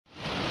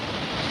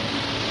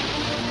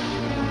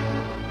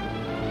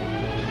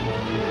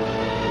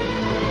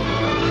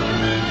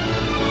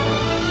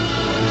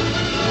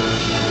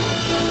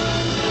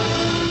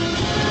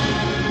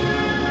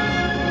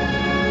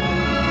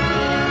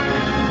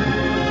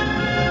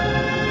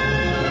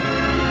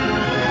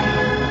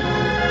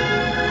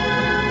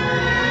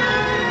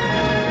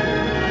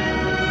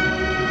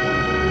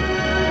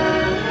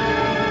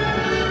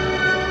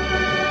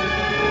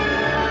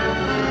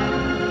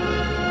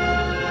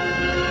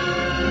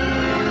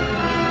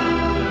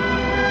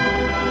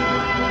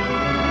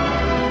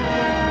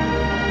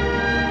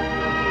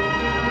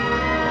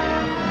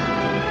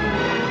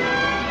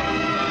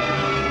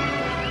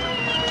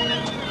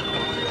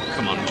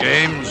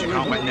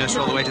wet nurse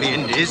all the way to the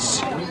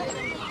Indies.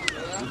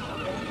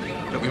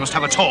 Look, we must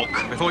have a talk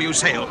before you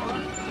sail.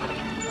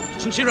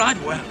 Doesn't she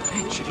ride well?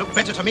 She'd look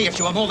better to me if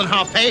she were more than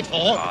half paid for.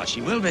 Oh,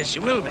 she will be, she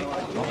will be.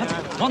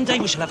 One day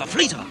we shall have a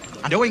fleet of her.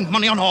 And owing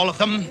money on all of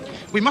them.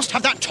 We must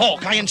have that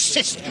talk, I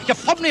insist. You've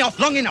fobbed me off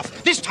long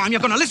enough. This time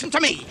you're going to listen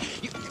to me.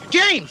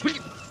 James, will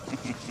you...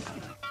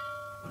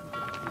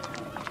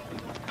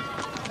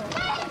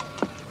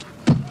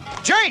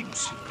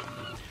 James!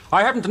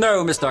 I happen to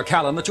know, Mr.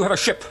 Callan, that you have a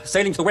ship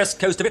sailing to the west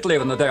coast of Italy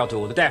in a day or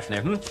two, the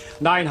Daphne,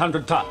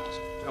 900 tons.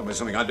 Tell me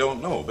something I don't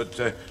know, but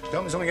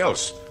tell me something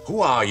else.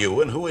 Who are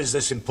you and who is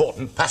this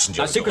important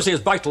passenger? Secrecy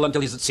is vital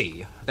until he's at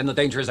sea. Then the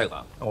danger is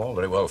over. Oh, all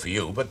very well for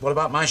you, but what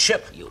about my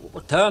ship? You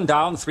will turn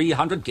down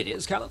 300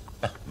 guineas, Callan.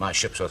 My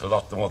ship's worth a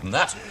lot more than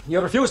that. You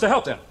refuse to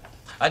help, then?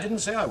 I didn't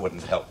say I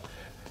wouldn't help.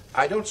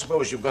 I don't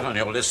suppose you've got on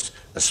your list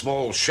a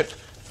small ship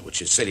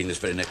which is sailing this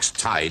very next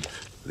tide,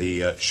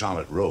 the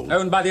Charlotte Rose.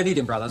 Owned by the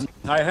Onedin brothers.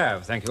 I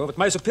have, thank you, but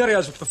my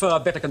superiors would prefer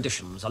better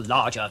conditions, a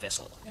larger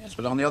vessel. Yes,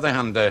 but on the other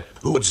hand,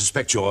 who would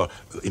suspect your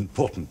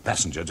important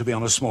passenger to be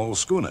on a small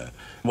schooner?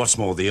 What's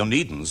more, the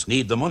Onedins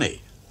need the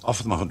money.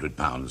 Offer them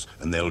 £100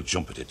 and they'll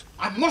jump at it.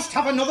 I must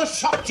have another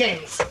shot,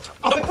 James.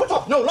 I'll be put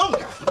off no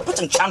longer.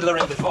 Putting Chandler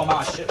in before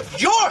my ship.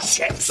 Your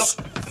ships?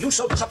 Look, you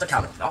sold this up to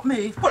Callan, not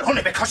me. Well,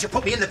 only because you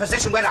put me in the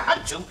position where I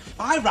had to.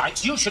 By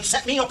rights, you should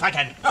set me up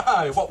again.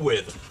 Aye, what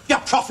with? Your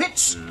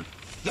profits?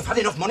 You've had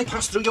enough money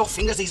pass through your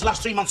fingers these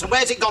last 3 months, and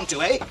where's it gone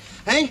to, eh?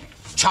 Eh?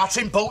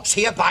 Chartering boats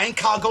here, buying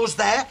cargoes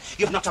there.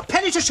 You've not a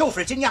penny to show for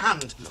it in your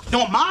hand.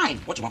 Nor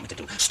mine. What do you want me to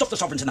do? Stuff the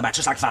sovereigns in the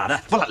mattress like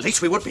father? Well, at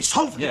least we would be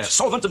solvent. Yeah,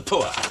 solvent and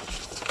poor.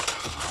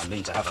 I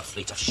mean to have a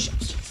fleet of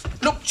ships.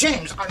 Look,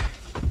 James,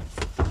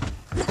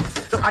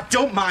 Look, I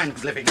don't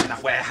mind living in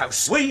that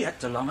warehouse. We had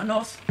to long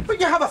enough. But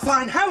you have a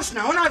fine house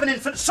now, and I have an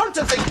infant son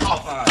to think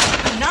of.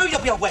 And now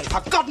you'll be away for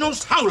God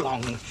knows how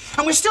long.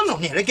 And we're still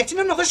not near getting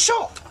another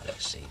shot.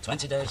 Let's see,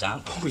 20 days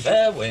out.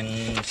 Fair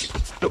winds.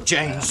 Look,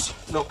 James,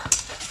 look,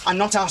 I'm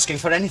not asking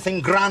for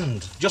anything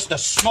grand. Just a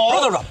small...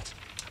 Brother Robert,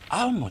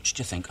 how much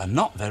do you think a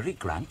not very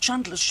grand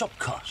Chandler's shop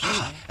costs?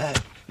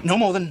 No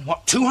more than,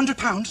 what, £200?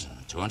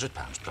 £200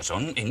 plus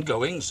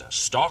ingoings,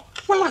 stock.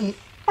 Well,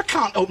 I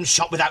can't open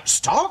shop without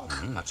stock.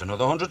 That's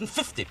another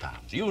 £150.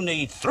 You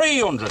need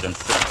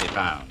 £350.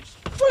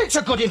 Well, it's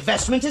a good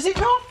investment, is it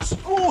not?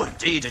 Oh,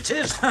 indeed it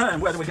is.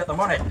 Where do we get the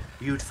money?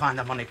 You'd find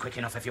the money quick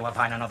enough if you were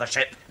buying another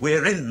ship.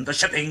 We're in the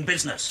shipping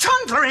business.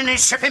 Chandler in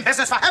his shipping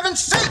business, for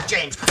heaven's sake,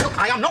 James. Look,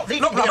 I am not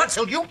leaving here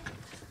until you...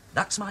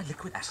 That's my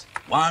liquid asset.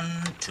 1,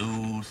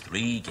 2,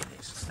 3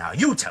 guineas. Now,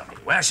 you tell me,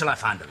 where shall I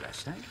find the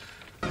rest, eh?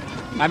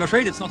 I'm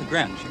afraid it's not a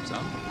grand ship, sir.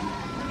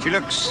 She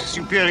looks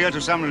superior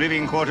to some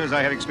living quarters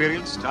I have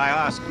experienced. I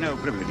ask no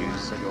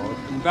privileges, Sir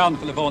George. Bound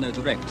for Livorno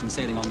direct and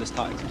sailing on this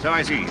tide. So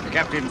I see. The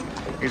captain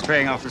is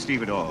paying off the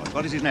stevedore.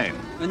 What is his name?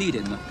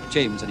 Onedin,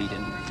 James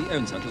Onedin. He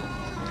owns her, too.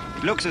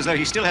 It looks as though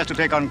he still has to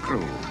take on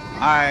crew.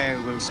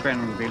 I will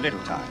spend the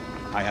little time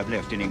I have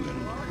left in England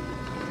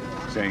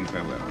saying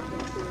farewell.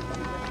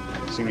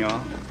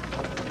 Signor?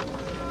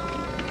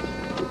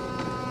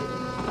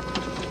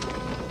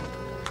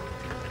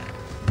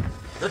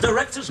 The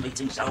directors'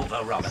 meeting's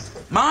over, Robert.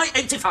 My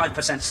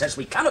 85% says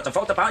we cannot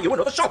afford to buy you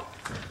another shop.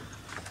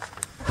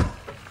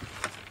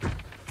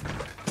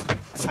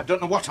 I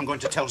don't know what I'm going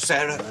to tell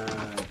Sarah.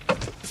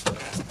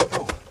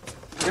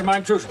 Give my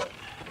intrusion.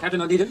 Captain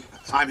Onedin?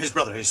 I'm his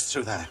brother. He's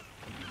through there.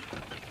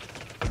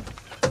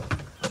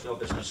 It's your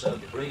business, sir.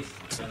 Be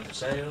brief. Return to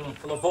sail.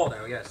 For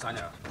Livorno, yes, I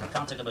know. I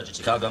can't take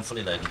emergency cargo. I'm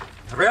fully laden.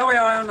 Railway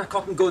iron,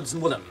 cotton goods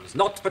and woolens.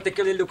 Not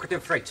particularly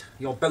lucrative freight.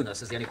 Your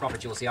bonus is the only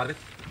profit you'll see out of it.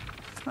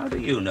 How do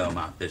you know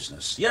my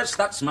business? Yes,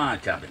 that's my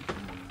cabin.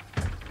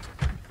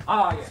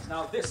 Ah, yes.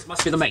 Now, this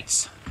must be the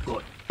mate's.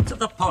 Good. To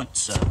the point,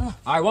 sir.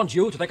 I want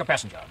you to take a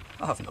passenger.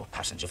 I have no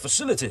passenger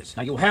facilities.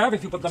 Now, you have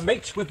if you put the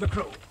mate with the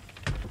crew.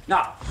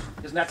 Now,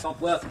 isn't that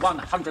not worth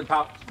 £100?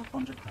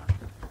 £100?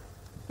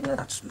 Yeah,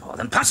 that's more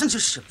than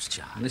passenger ships,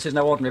 John. This is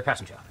no ordinary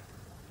passenger.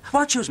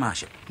 Why choose my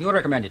ship? You were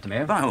recommended to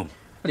me. By whom?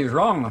 But he was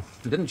wrong.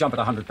 You didn't jump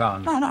at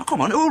 £100. No, come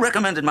on. Who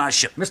recommended my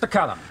ship? Mr.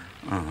 Callan.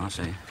 Oh, I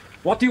see.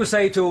 What do you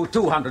say to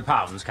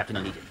 £200, Captain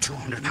Onedin?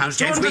 £200,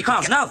 James.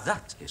 £200? Now,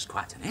 that is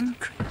quite an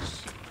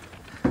increase.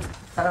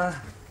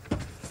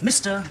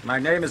 Mr. My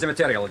name is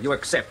immaterial. You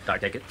accept, I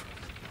take it.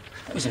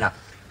 Let me see now.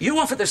 You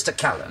offered this to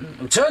Callan,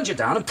 who turned you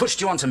down and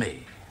pushed you onto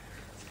me.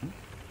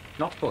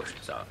 Not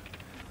pushed, sir.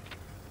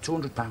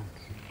 £200.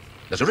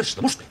 There's a risk.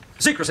 There must be.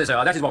 Secrecy,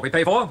 sir. That is what we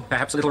pay for.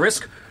 Perhaps a little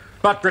risk.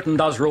 But Britain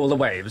does rule the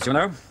waves, you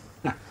know.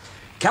 Now,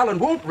 Callan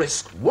won't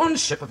risk one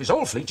ship of his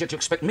whole fleet, yet you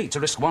expect me to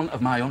risk one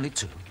of my only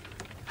 2.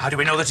 How do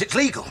we know that it's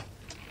legal?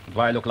 Do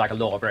I look like a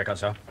lawbreaker,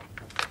 sir?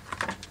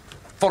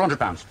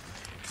 £400.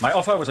 My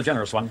offer was a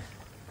generous one.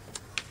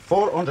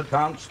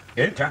 £400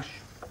 in cash.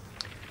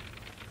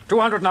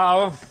 200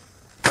 now.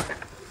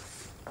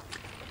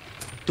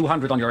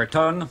 200 on your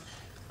return,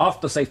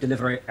 after safe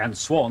delivery and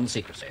sworn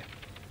secrecy.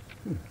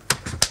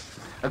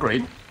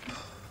 Agreed.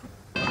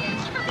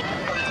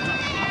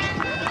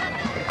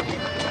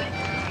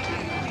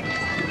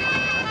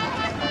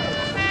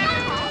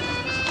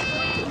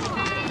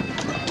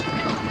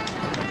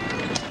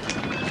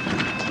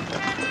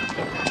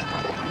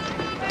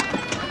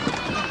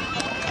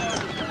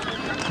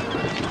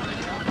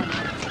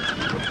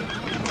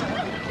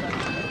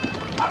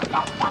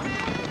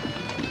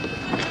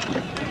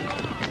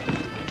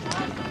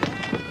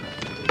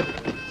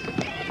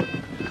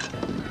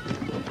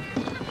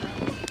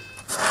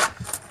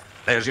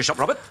 There's your shop,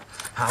 Robert.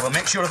 I will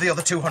make sure of the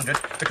other 200,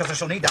 because I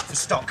shall need that for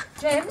stock.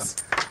 James,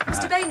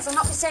 Mr. Baines will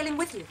not be sailing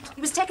with you.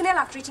 He was taken ill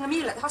after eating a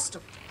meal at the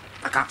hostel.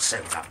 I can't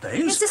sail without His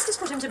Baines. sisters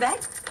put him to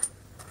bed.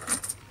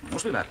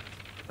 Must be bad.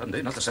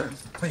 Indeed, not the same.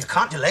 Well, you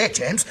can't delay,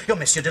 James. You'll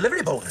miss your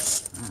delivery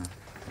bonus.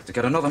 Have to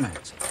get another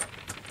mate.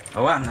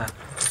 Oh, and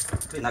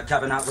clean that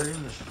cabin out, will you?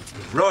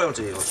 There's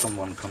royalty or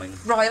someone coming.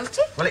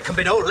 Royalty? Well, it can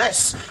be no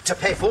less to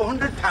pay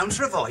 £400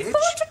 for a voyage.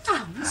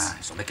 £400?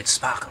 This'll make it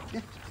sparkle.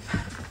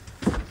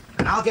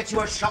 And I'll get you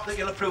a shop that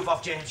you'll approve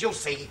of, James. You'll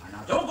see.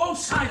 Now, don't go and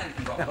sign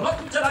anything, Robert.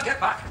 Not until I get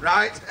back.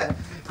 Right.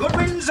 Good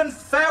winds and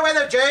fair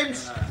weather,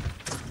 James.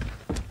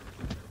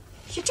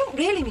 You don't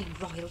really mean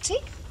royalty?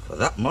 For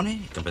that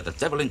money, it can be the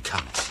devil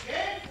incarnate.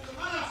 James, there's a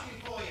man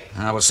asking for you.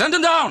 I will send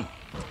him down.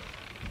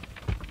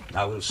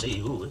 Now we'll see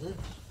who it is.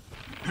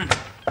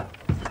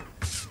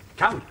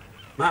 Captain,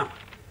 ma'am,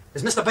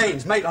 is Mr.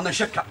 Baines mate on the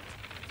ship, Captain?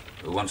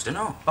 Who wants to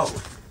know?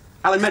 Oh,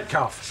 Alan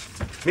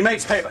Metcalf. Me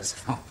mate's papers.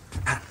 Oh,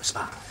 and the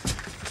spy.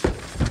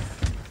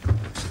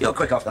 You're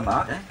quick off the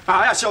mark, eh?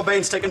 Aye, I saw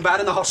Baines taken bad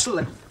in the hostel.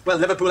 And, well,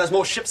 Liverpool has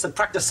more ships than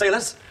practiced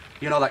sailors.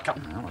 You know that,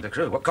 Captain. I want a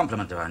crew. What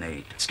compliment do I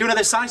need? Schooner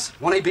this size,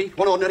 1 AB,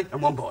 1 ordinary,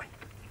 and 1 boy.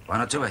 Why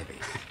not 2 AB?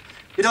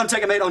 You don't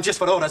take a mate on just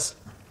for orders.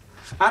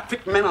 I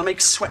pick men I'll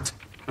make sweat,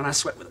 and I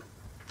sweat with them.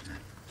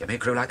 Give me a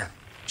crew like that.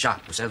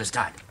 Sharp, we sail this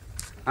tide.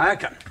 I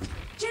can.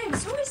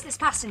 James, who is this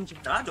passenger?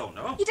 I don't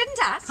know. You didn't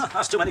ask?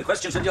 Ask too many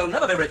questions and you'll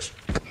never be rich.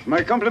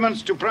 My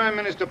compliments to Prime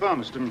Minister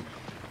Palmerston.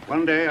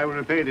 One day I will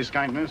repay this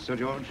kindness, Sir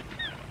George.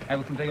 I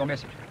will convey your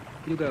message.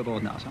 You go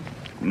aboard now, sir.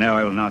 No,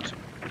 I will not.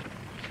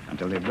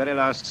 Until the very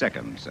last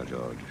second, Sir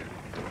George.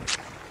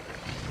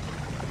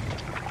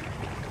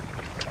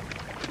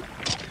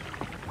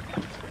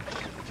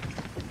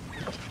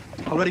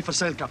 All ready for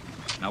sail, Captain.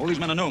 Now, all these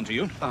men are known to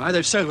you. Aye,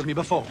 they've sailed with me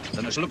before.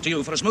 Then I shall look to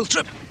you for a smooth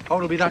trip. How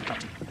will be that,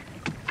 Captain?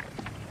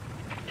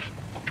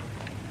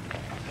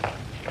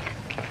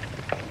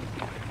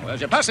 Where's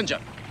your passenger?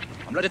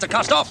 I'm ready to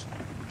cast off.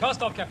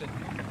 Cast off, Captain.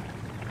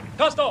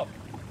 Cast off.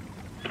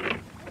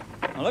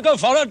 Now, look go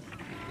forward.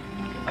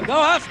 And go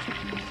aft.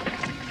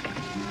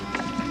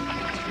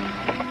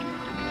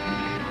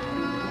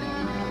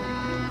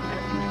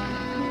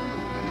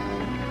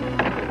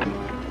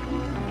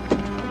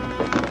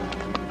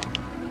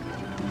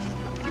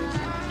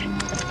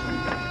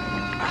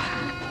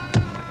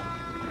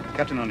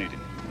 Captain Onedin,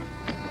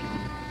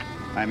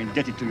 I am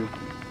indebted to you.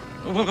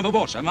 Welcome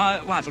aboard, sir.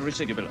 My wife will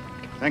receive you below.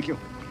 Thank you.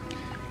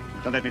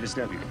 Don't let me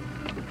disturb you.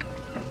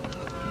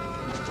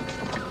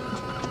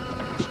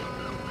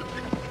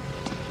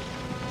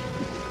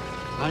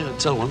 I heard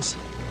tell once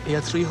he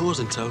had 3 whores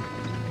in tow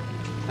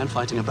and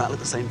fighting a battle at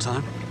the same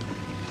time.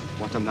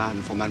 What a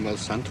man for Manuel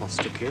Santos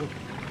to kill.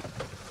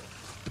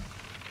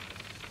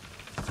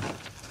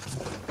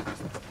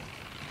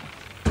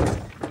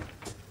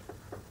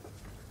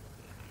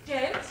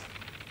 James,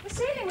 we're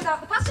sailing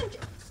without the passenger.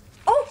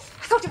 Oh,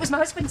 I thought it was my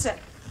husband, sir.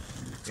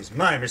 It's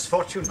my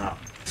misfortune now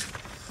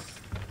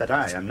that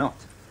I am not.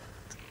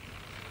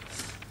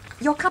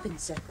 Your cabin,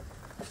 sir.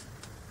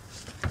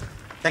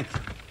 Thank you.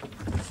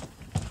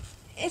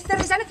 If there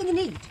is anything you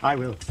need. I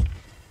will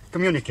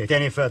communicate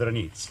any further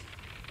needs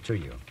to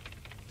you.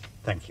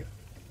 Thank you.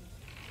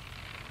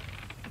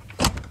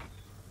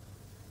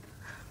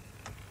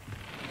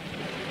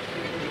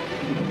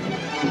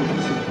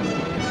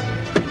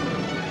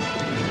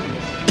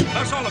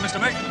 That's all, Mr.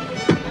 Mate.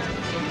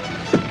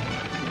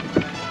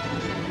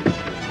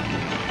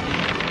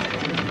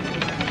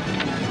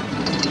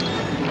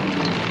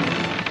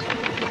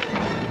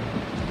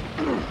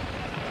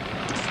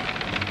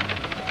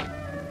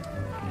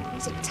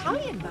 He's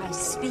Italian by his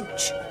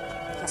speech.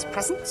 He has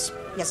presence.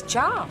 He has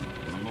charm.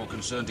 I'm more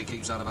concerned he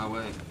keeps out of our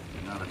way.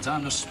 Now the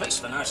time and space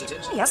for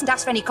niceties. He hasn't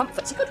asked for any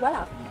comforts. He could well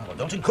have. Well,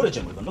 don't encourage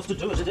him. We've enough to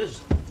do as it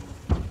is.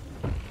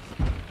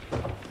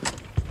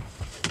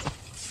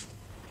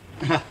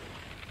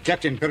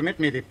 Captain, permit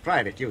me the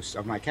private use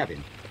of my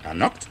cabin. I'm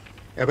not.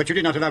 But you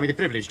did not allow me the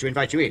privilege to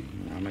invite you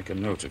in. I'll make a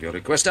note of your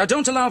request. I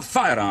don't allow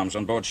firearms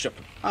on board ship.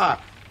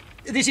 Ah,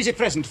 this is a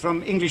present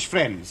from English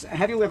friends.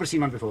 Have you ever seen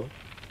one before?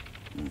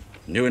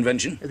 New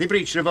invention? The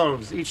breech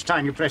revolves each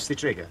time you press the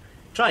trigger.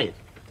 Try it.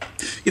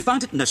 You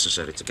find it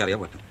necessary to carry a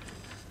weapon?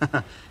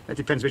 That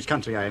depends which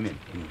country I am in.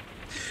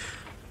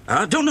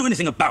 I don't know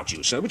anything about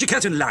you, sir. Would you care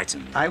to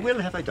enlighten me? I will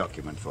have a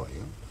document for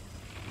you.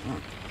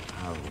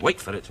 I'll wait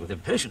for it with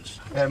impatience.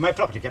 My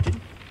property, Captain.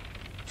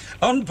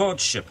 On board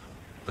ship,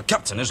 the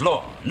captain is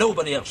law.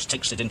 Nobody else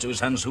takes it into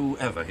his hands,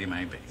 whoever he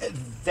may be.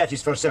 That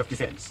is for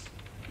self-defense.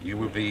 You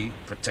will be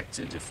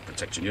protected if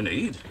protection you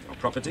need. Your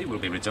property will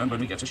be returned when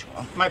we get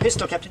ashore. My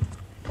pistol, Captain.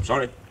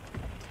 Sorry.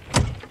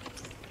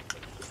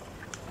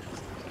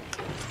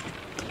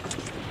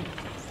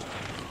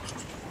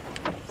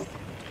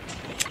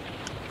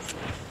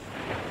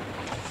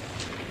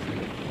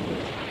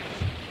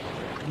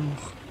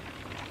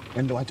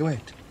 When do I do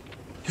it?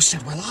 You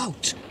said well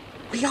out.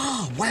 We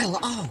are well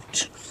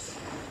out.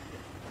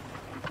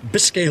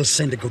 Biscay'll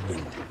send a good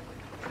wind.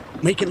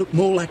 Make it look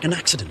more like an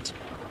accident.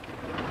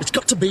 It's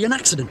got to be an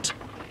accident.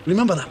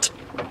 Remember that.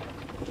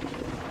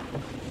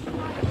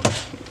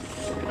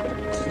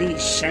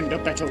 Please send a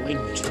better wind.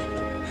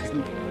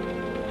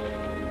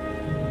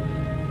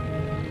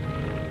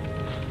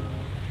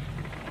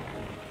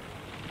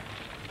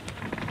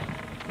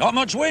 Not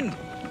much wind.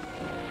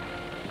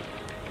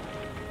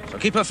 So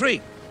keep her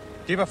free.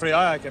 Keep her free,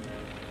 aye, Captain.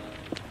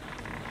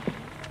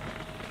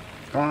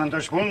 Quando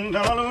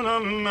spunta la luna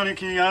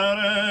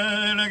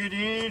americana la che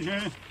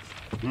dice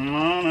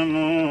non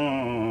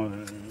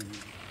amore.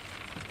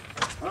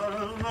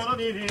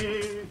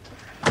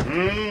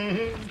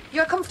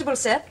 You're comfortable,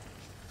 sir?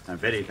 I'm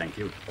very, thank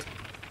you.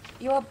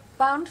 You're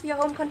bound for your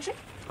home country?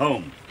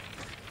 Home.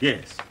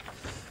 Yes.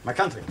 My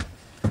country.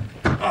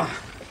 Oh,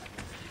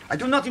 I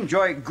do not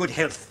enjoy good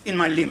health in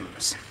my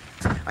limbs.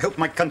 I hope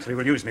my country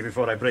will use me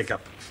before I break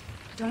up.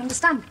 I don't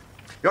understand.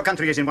 Your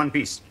country is in one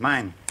piece.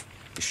 Mine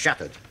is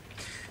shattered.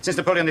 Since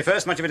Napoleon I,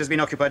 much of it has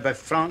been occupied by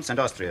France and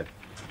Austria.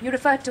 You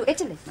referred to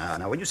Italy.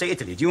 Now, when you say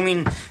Italy, do you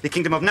mean the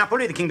Kingdom of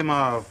Napoli, the Kingdom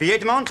of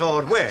Piedmont,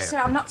 or where? Sir,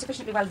 I'm not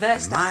sufficiently well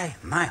versed. My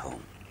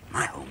home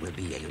will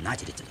be a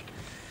united Italy.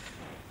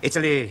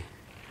 Italy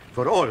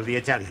for all the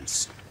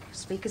Italians.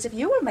 Speak as if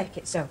you will make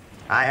it so.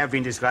 I have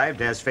been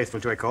described as faithful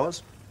to a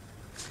cause.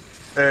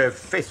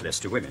 Faithless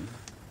to women.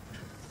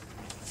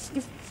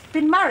 You've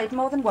been married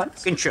more than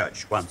once? In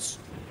church, once.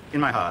 In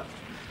my heart.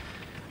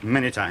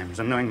 Many times.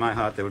 And knowing my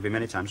heart, there will be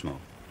many times more.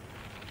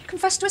 You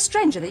confess to a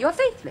stranger that you're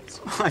faithless.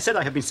 I said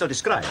I have been so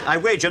described. I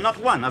wager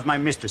not one of my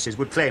mistresses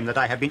would claim that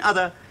I have been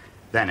other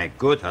than a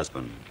good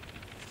husband.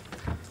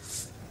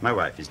 My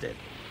wife is dead.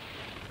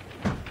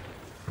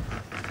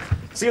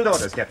 Sealed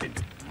orders, Captain.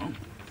 Oh.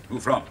 Who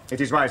from?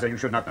 It is wiser you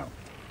should not know.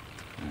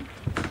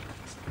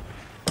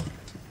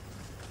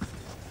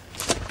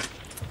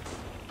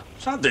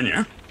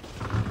 Sardinia?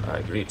 I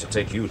agreed to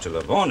take you to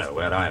Livorno,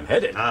 where I am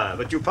headed. Ah,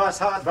 but you pass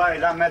hard by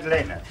La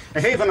Maddalena,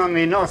 a haven on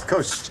the north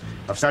coast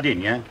of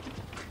Sardinia.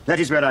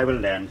 That is where I will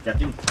land,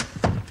 Captain.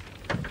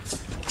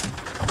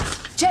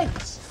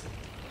 James.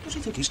 Does he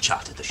think he's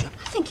chartered the ship?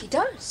 I think he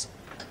does.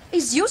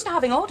 He's used to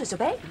having orders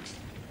obeyed.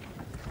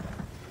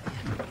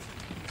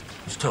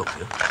 He's told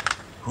you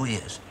who he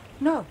is?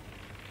 No.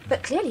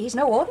 But clearly he's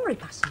no ordinary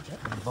passenger.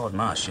 On board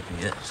my ship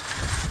he is.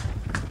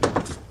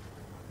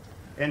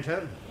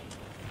 Enter.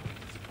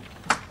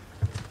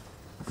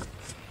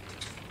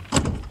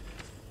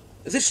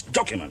 This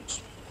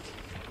document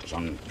is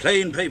on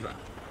plain paper.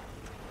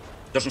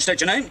 Doesn't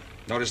state your name,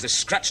 nor is this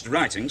scratched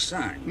writing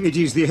signed. It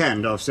is the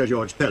hand of Sir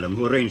George Pelham,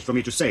 who arranged for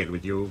me to sail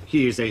with you.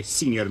 He is a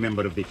senior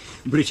member of the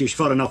British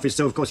Foreign Office,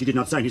 so of course he did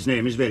not sign his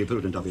name. It's very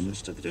prudent of him.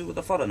 What's to do with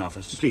the Foreign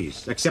Office?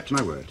 Please, accept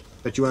my word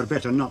that you are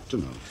better not to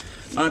know.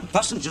 My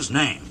passenger's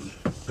name,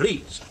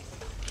 please.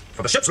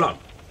 For the ship's log.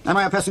 Am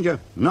I a passenger?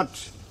 Not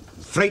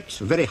freight,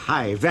 very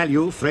high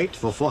value freight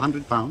for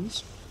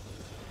 £400?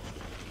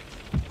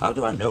 How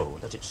do I know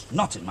that it's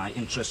not in my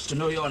interest to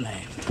know your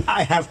name?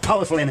 I have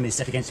powerful enemies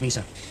set against me,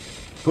 sir,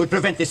 who would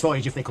prevent this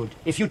voyage if they could.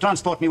 If you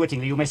transport me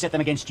wittingly, you may set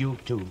them against you,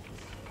 too.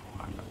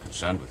 I'm not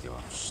concerned with your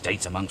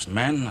state amongst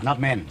men. Not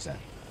men, sir.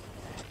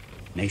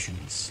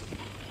 Nations.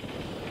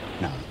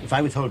 Now, if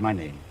I withhold my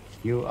name,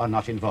 you are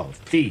not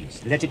involved.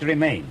 Please, let it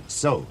remain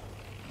so.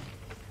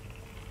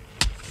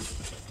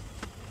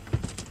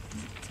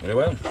 Very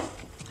well.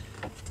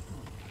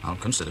 I'll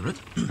consider it.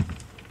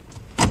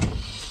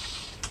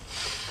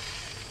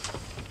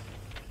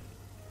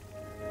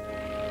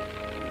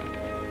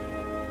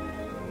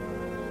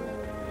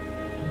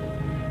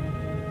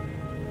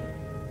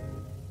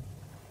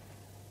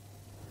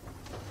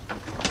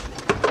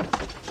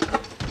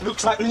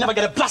 Looks like we'll never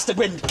get a blasted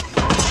wind.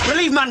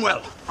 Relieve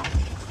Manuel.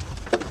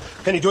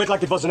 Can you do it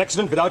like it was an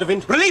accident without a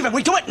wind? Relieve him.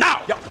 We do it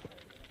now. Yeah.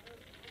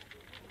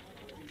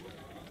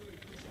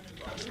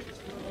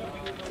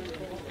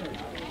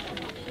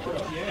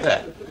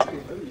 There.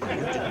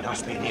 You didn't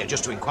ask me in here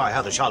just to inquire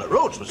how the Charlotte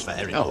Roads was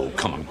faring. Oh,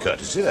 common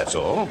courtesy, that's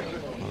all.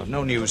 Well, I've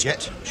no news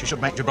yet. She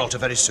should make Gibraltar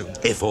very soon.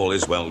 If all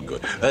is well,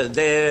 good.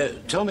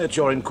 Tell me that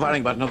you're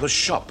inquiring about another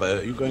shop.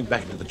 Are you going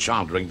back into the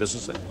chartering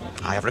business then?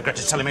 I have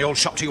regretted selling my old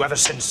shop to you ever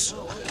since.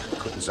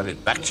 Couldn't sell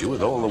it back to you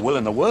with all the will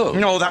in the world.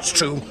 No, that's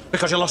true,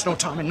 because you lost no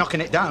time in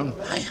knocking it down.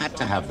 I had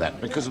to have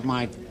that because of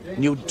my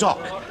new dock.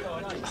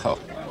 Oh,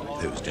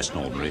 it was just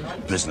an ordinary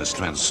business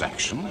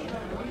transaction.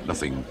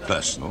 Nothing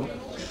personal.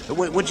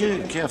 Would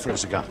you care for a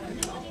cigar?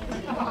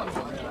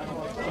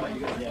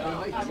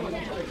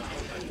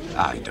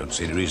 I don't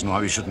see any reason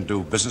why we shouldn't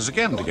do business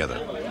again together.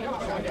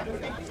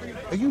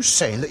 Are you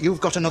saying that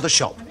you've got another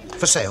shop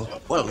for sale?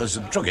 Well, there's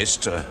a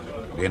druggist at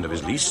the end of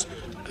his lease,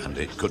 and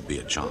it could be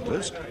at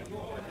Chandler's.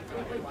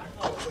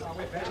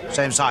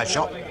 Same size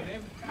shop?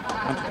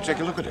 Why don't you take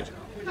a look at it?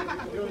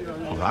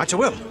 All right, I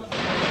will.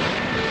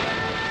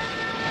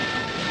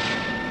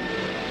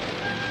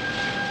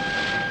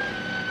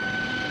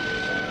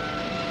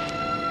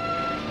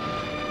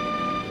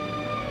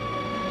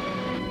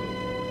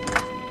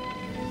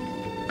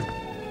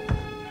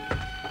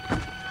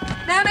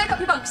 Now make up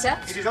your bunk, sir.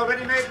 It is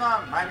already made,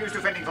 ma'am. I'm used to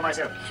fending for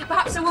myself.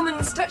 Perhaps a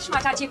woman's touch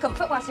might add to your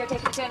comfort whilst you're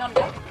taking a turn on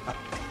deck.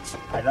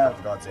 I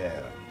love God's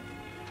air.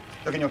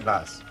 Look in your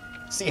glass.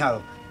 See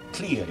how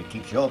clear it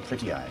keeps your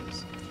pretty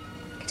eyes.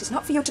 It is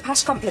not for you to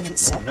pass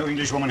compliments, sir. No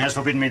Englishwoman has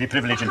forbidden me the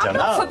privilege until I'm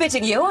now. not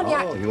forbidding you, only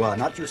Oh, you are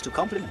not used to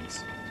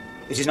compliments.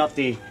 It is not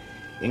the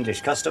English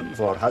custom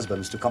for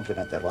husbands to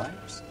compliment their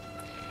wives.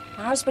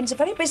 My husband's a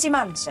very busy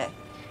man, sir.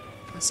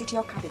 I'll see to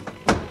your cabin.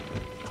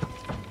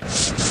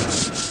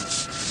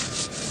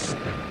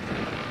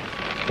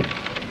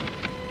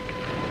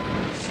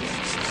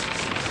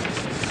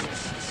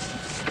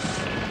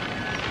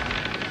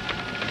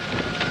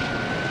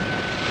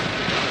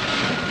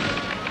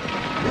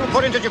 You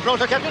put into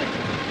Gibraltar, Captain?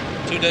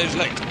 2 days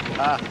late.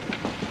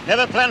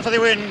 Never plan for the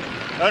wind,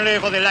 only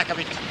for the lack of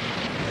it.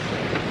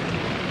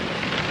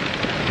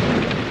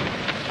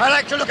 I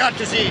like to look out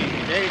to sea.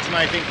 It aids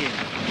my thinking.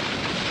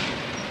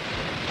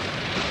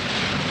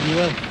 You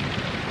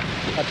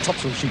that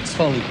topsail sheet's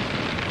fully.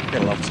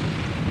 Get aloft.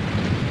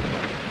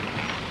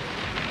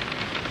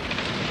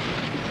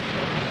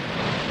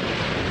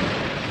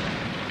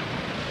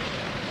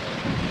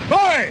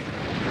 Boy!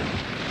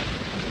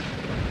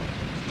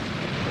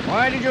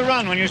 Why did you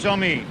run when you saw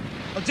me?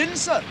 I didn't,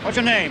 sir. What's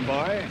your name,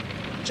 boy?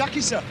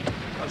 Jackie, sir.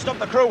 I'll stop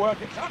the crew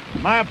working, sir.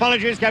 My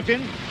apologies,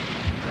 Captain.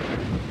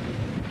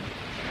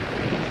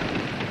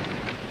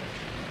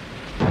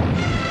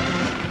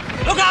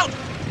 Look out!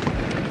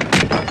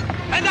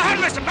 And the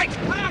hand, Mr. Mate!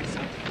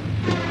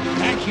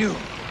 Thank you.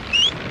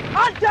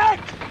 On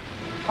deck!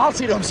 I'll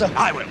see to him, sir.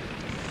 I will.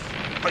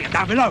 Bring it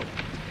down below.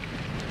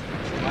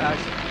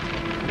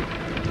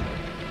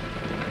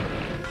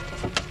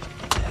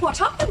 What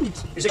happened?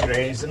 Is it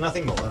graze and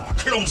nothing more?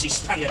 Clumsy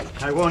Spaniard.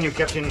 I warn you,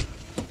 Captain,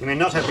 you may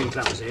not have been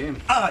clumsy.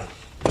 I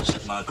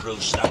set my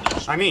crew's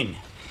standards. I mean,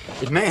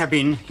 it may have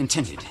been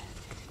intended.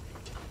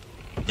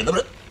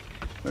 Deliberate?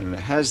 Well,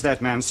 has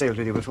that man sailed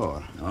with you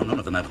before? No, none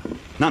of them ever.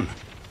 None?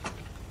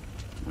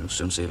 We'll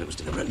soon see if it was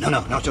deliberate.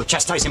 No, to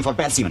chastise him for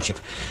bad seamanship.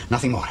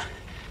 Nothing more.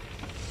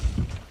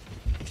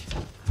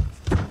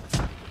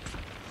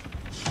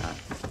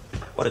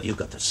 What have you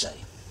got to say?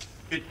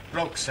 It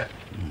broke, sir.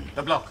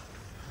 The block.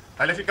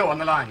 I let it go on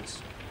the lines.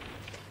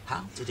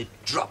 How did it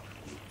drop,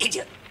 you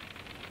idiot?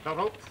 The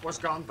rope was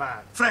gone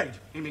bad. Frayed,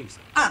 he means.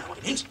 I know what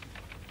it means.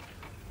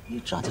 You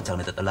trying to tell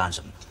me that the lines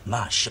of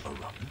my ship are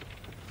rotten?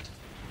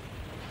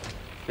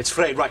 It's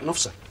frayed right enough,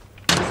 sir.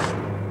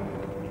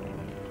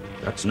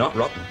 That's not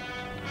rotten.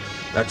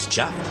 That's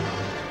chaff.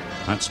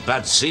 That's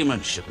bad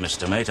seamanship,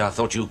 Mr. Mate. I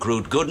thought you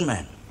crewed good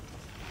men.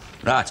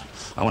 Right.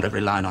 I want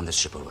every line on this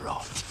ship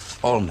overall.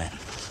 All men.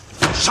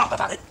 Sharp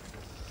about it.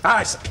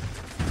 Aye, sir.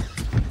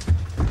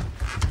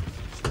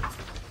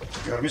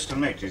 Your Mr.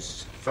 Mate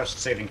is first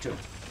sailing too.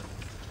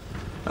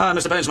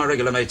 Mr. Baines, my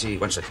regular mate, he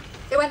went sick.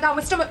 He went down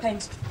with stomach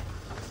pains.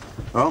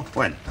 Oh,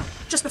 when?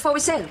 Just before we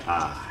sailed.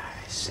 I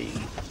see.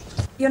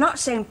 You're not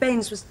saying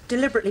Baines was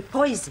deliberately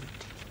poisoned?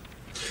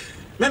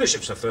 Many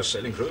ships have first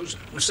sailing crews.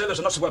 Sailors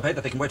are not so well paid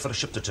that they can wait for a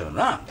ship to turn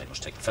round. They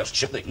must take the first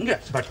ship they can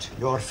get. But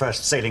your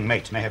first sailing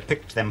mate may have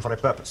picked them for a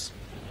purpose.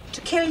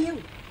 To kill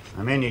you?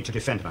 I may need to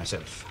defend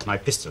myself. My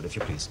pistol, if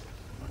you please.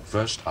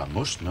 First, I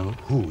must know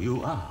who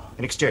you are.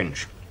 In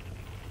exchange.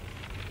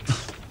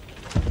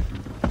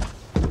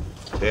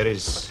 There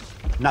is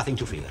nothing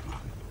to fear.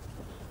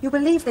 You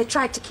believe they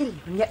tried to kill you,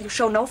 and yet you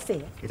show no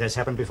fear? It has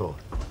happened before.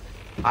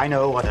 I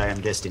know what I am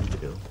destined to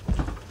do.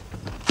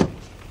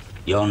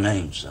 Your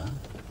name, sir?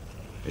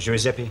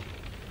 Giuseppe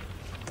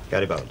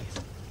Garibaldi.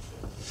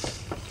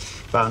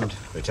 Found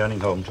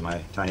returning home to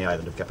my tiny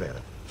island of Caprera.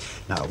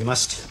 Now, we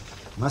must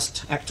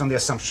act on the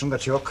assumption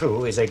that your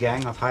crew is a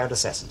gang of hired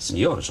assassins.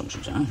 Your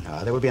assumptions,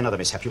 huh? There will be another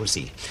mishap, you will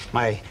see.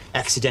 My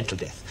accidental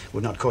death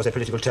would not cause a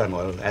political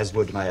turmoil, as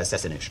would my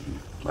assassination.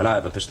 Well, I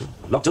have a pistol.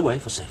 Locked away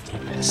for safety.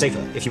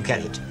 Safer if you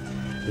carry it.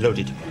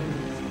 Loaded.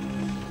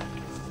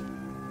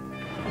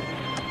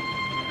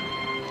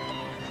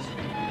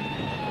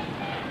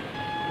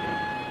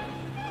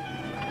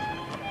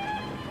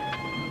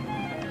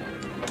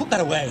 Put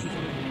that away.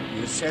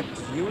 You said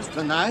use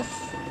the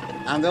knife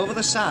and over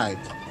the side.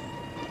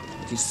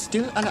 It is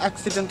still an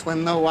accident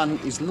when no one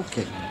is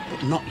looking.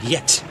 But not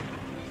yet.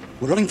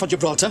 We're running for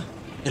Gibraltar.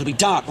 It'll be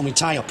dark when we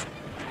tie up.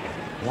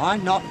 Why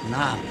not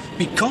now?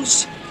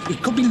 Because we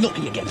could be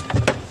lucky again.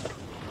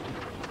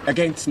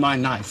 Against my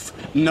knife,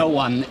 no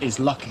one is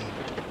lucky.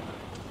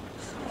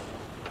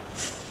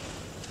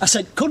 I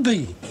said could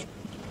be.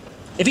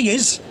 If he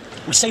is,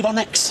 we save our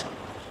necks.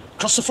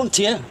 Cross the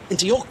frontier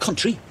into your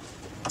country.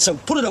 So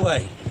put it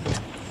away.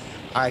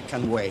 I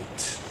can wait.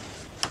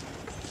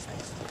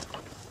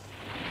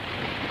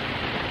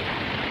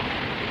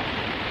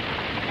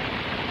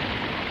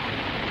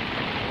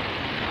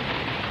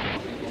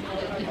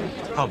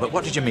 Oh, but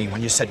what did you mean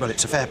when you said, well,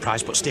 it's a fair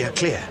price, but steer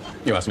clear?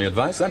 You asked me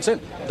advice, that's it.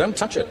 Don't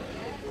touch it.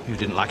 You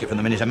didn't like it from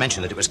the minute I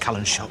mentioned that it was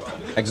Callan's shop.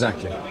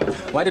 Exactly.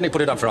 Why didn't he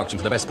put it up for auction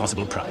for the best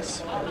possible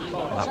price?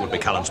 Well, that would be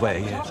Callan's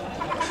way, yes.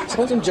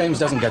 Supposing James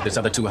doesn't get this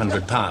other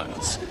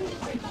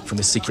 £200 from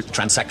this secret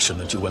transaction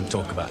that you won't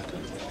talk about,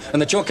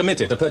 and that you're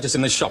committed to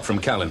purchasing this shop from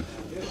Callan.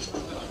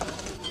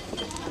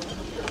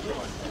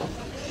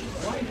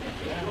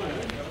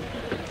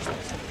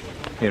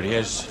 Here he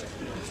is.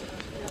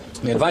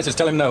 The advice is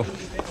tell him no.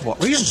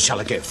 What reason shall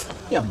I give?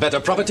 You have better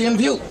property in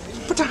view.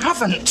 But I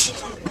haven't.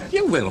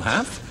 You will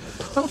have.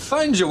 I'll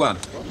find you one.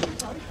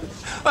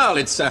 Well,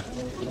 it's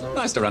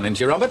nice to run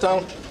into you, Robert.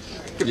 I'll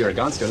give your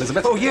regards to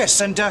Elizabeth. Oh,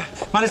 yes, and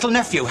my little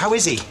nephew, how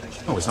is he?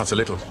 Oh, it's not so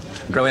little.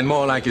 Growing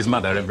more like his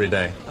mother every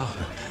day. Oh.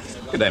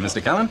 Good day,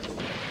 Mr. Cullen.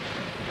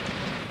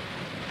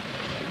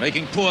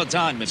 Making poor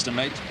time, Mr.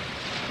 Mate.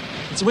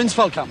 It's the wind's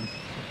fault, Captain.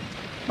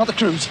 Not the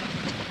crew's.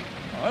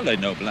 Oh, I'll lay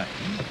no blame.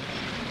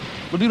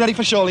 We'll be ready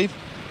for shore leave.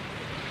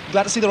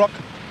 Glad to see the rock.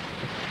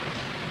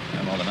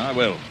 No more than I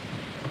will.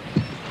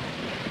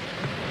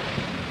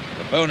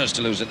 The bonus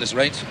to lose at this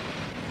rate.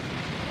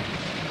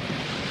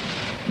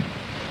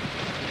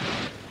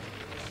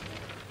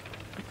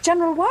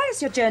 General, why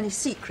is your journey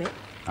secret?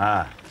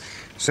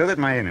 So that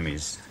my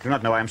enemies do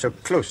not know I am so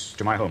close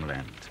to my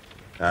homeland.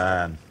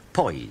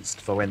 Poised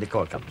for when the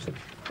call comes.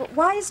 But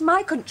why is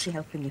my country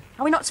helping you?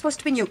 Are we not supposed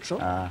to be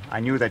neutral? I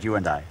knew that you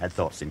and I had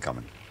thoughts in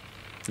common.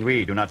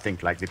 We do not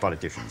think like the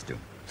politicians do.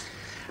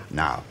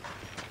 Now,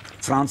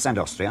 France and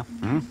Austria,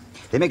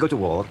 they may go to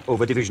war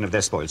over division of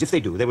their spoils. If they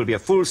do, there will be a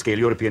full-scale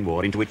European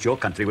war into which your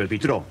country will be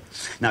drawn.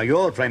 Now,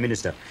 your Prime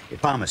Minister,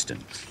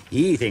 Palmerston,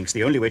 he thinks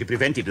the only way to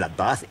prevent a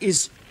bloodbath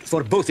is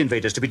for both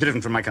invaders to be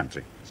driven from my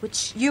country.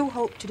 Which you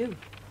hope to do.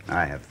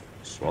 I have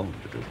sworn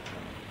to do.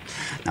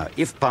 Now,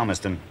 if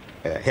Palmerston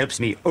helps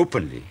me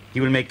openly,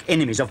 he will make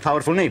enemies of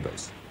powerful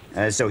neighbors.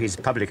 So his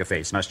public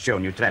affairs must show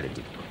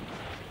neutrality.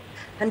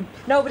 And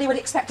nobody would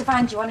expect to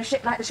find you on a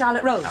ship like the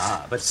Charlotte Rose.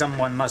 But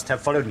someone must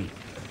have followed me.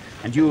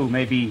 And you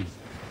may be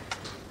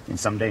in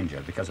some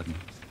danger because of me.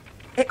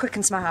 It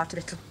quickens my heart a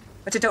little,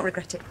 but I don't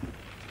regret it.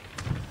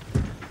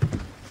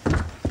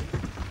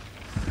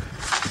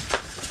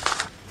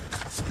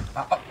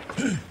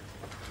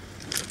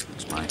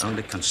 It's my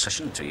only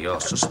concession to your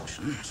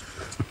suspicions.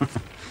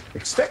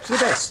 Expect the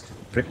best.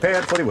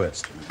 Prepare for the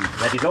worst.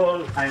 That is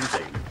all I am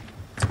saying.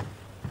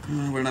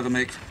 We'll never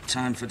make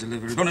time for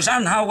delivery. Bonus,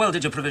 Anne, how well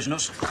did you provision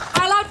us?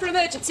 I allowed for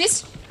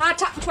emergencies. I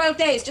tapped for 12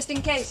 days, just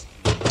in case.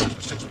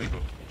 6 people.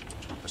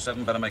 For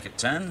 7, better make it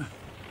 10.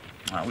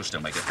 Oh, we'll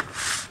still make it.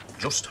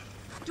 Just.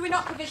 Do we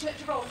not provision at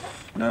Gibraltar?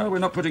 No, we're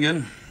not putting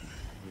in.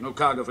 No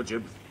cargo for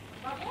Jib.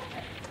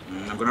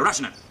 I'm going to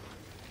ration it.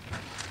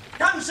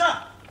 Captain,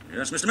 sir!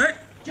 Yes, Mr. Mate?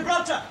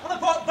 Gibraltar, on the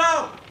port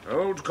bow!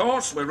 Hold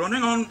course, we're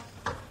running on.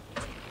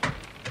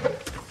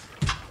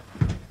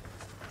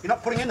 You're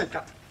not putting in then,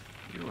 Captain?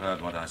 You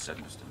heard what I said,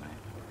 Mr. Mate.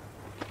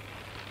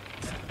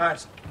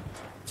 Right.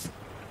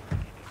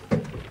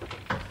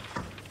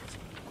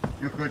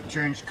 You could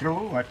change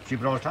crew at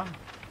Gibraltar.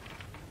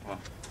 Well,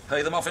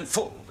 pay them off in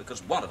full,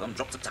 because one of them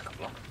dropped the tackle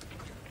block.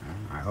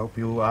 I hope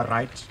you are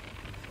right,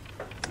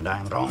 and I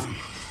am wrong.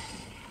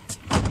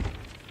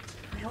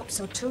 I hope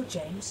so too,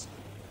 James.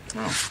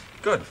 Oh,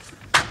 good.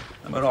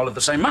 And we're all of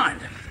the same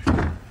mind.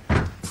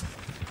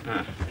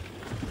 Ah.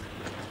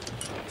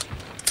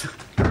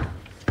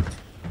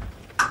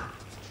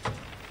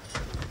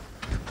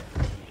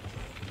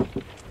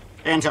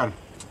 Enter.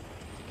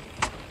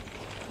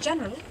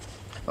 General?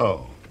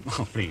 Oh,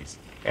 please,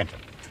 enter.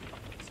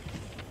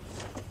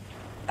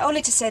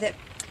 Only to say that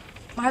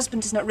my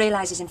husband does not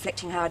realise he's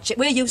inflicting hardship.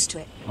 We're used to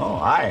it. Oh,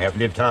 I have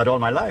lived hard all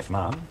my life,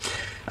 ma'am.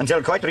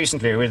 Until quite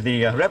recently with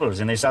the rebels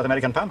in the South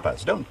American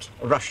Pampas. Don't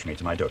rush me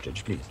to my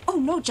dotage, please. Oh,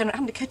 no, General. It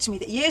hadn't occurred to me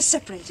that years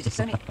separated us,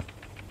 hasn't it?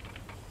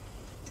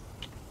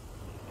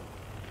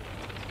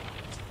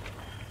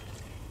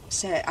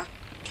 Sir, I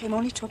came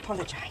only to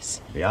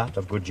apologise. The art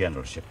of good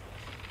generalship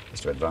is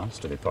to advance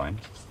to the point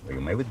where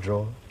you may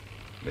withdraw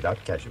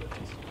without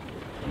casualties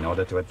in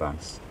order to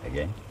advance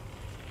again.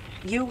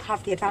 You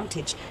have the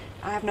advantage.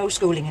 I have no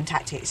schooling in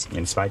tactics.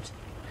 In spite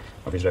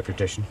of his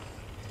reputation,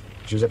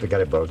 Giuseppe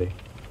Garibaldi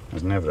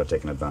has never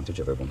taken advantage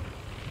of a woman.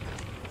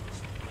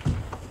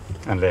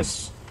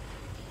 Unless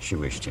she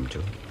wished him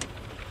to.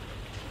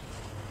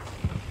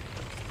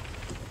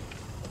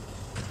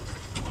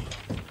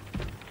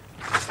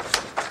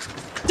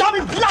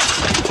 Damn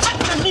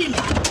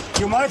blood!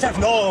 You might have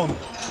known.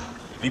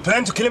 We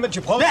plan to kill him at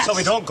Gibraltar, so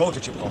we don't go to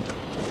Gibraltar.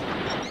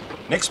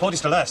 Next port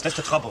is the last. That's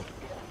the trouble.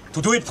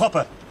 To do it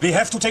proper, we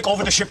have to take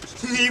over the ship.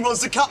 He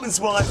was the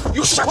captain's wife.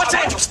 You shut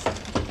up!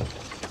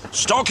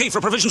 Storekeeper for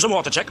provisions and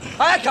water check.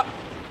 Aye, Captain.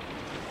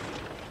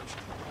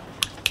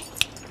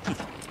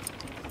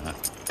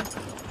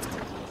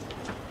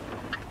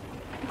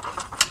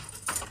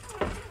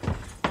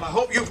 I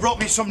hope you brought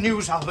me some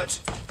news, Albert,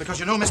 because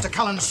you know Mr.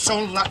 Callan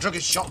sold that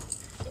druggist shop.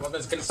 He wasn't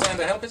as concerned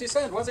to help as he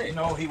said, was he?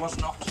 No, he was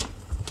not.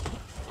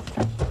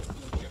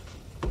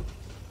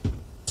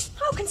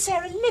 How can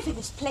Sarah live in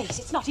this place?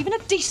 It's not even a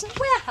decent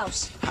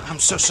warehouse. I'm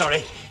so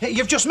sorry.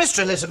 You've just missed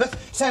her, Elizabeth.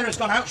 Sarah's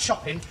gone out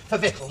shopping for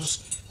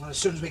victuals. Well, as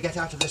soon as we get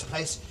out of this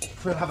place,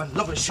 we'll have a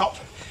lovely shop.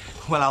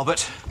 Well,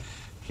 Albert,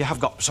 you have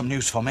got some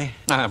news for me.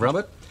 I have,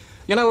 Robert.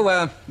 You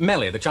know,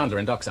 Melly, the chandler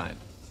in Dockside.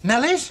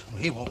 Melly's?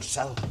 Well, he won't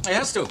sell. He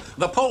has to.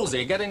 The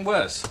palsy getting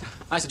worse.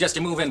 I suggest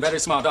you move in very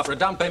smart. Offer a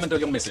down payment or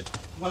you'll miss it.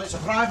 Well, it's a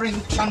thriving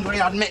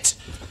chandlery, I admit.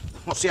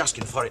 What's he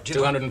asking for it, do you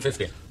know?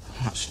 250.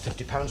 That's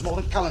 £50 more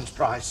than Callan's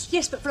price.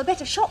 Yes, but for a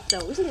better shop,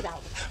 though, isn't it,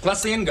 Albert?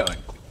 Plus the ingoing.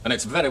 And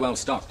it's very well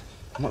stocked.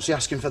 What's he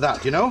asking for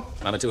that, do you know?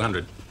 Another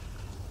 200.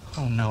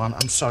 Oh, no,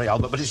 I'm sorry,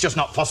 Albert, but it's just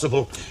not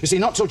possible. You see,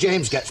 not till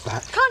James gets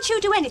back. Can't you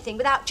do anything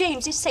without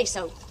James's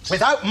say-so?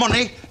 Without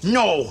money,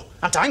 no.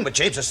 I'm dying with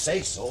James's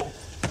say-so.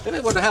 If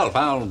it were to help,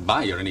 I'll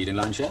buy your Onedin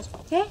line shares.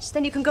 Yes,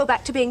 then you can go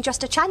back to being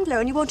just a chandler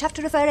and you won't have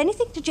to refer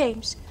anything to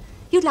James.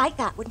 You'd like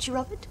that, wouldn't you,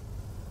 Robert?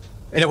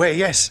 In a way,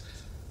 yes.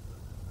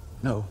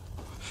 No.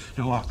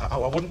 No, I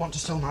wouldn't want to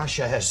sell my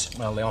shares.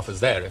 Well, the offer's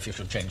there if you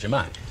should change your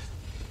mind.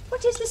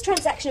 What is this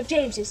transaction of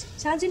James's?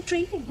 Sounds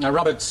intriguing. Now,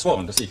 Robert's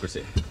sworn to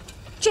secrecy.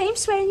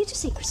 James swearing you to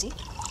secrecy?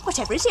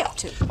 Whatever is he up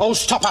to? Oh,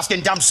 stop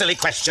asking damn silly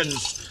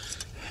questions.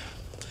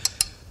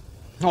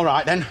 All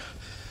right, then.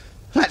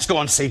 Let's go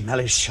and see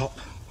Mellie's shop.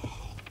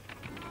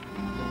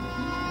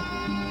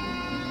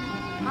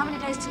 How many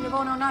days to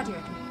Livorno now, do you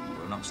reckon?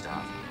 We'll not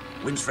starve.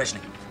 Wind's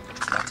freshening.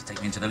 You'll have to take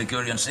me into the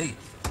Ligurian Sea.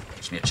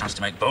 Gives me a chance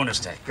to make bonus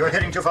day. You're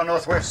heading too far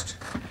northwest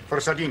for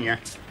Sardinia.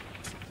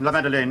 La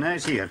Maddalena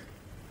is here.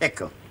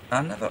 Ecco.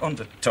 I never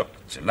undertook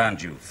to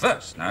land you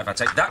first. Now, if I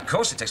take that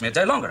course, it takes me a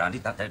day longer. I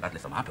need that day badly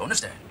for my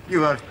bonus day.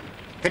 You are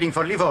heading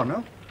for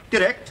Livorno?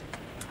 Direct?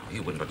 Oh,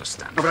 you wouldn't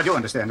understand. Oh, but I do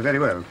understand very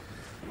well.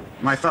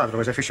 My father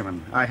was a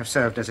fisherman. I have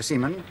served as a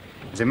seaman,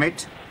 as a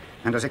mate,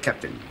 and as a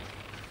captain.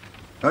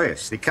 Oh,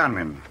 yes, the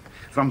Carmen.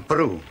 From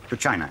Peru to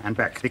China and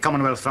back. The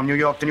Commonwealth from New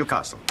York to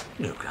Newcastle.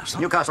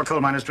 Newcastle? Newcastle coal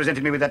miners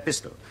presented me with that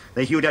pistol.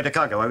 They hewed out a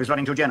cargo. I was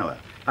running to Genoa.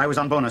 I was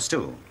on bonus,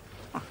 too.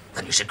 Oh,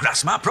 then you should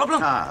grasp my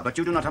problem. Ah, but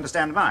you do not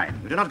understand mine.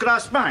 You do not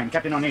grasp mine,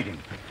 Captain Onedin.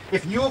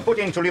 If you put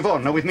into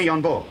Livorno with me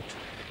on board,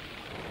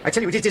 I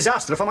tell you, it is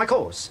disaster for my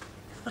cause.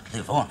 But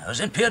Livorno's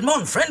in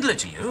Piedmont, friendly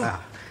to you.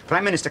 Ah,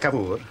 Prime Minister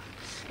Cavour,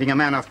 being a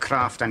man of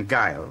craft and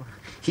guile,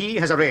 he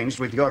has arranged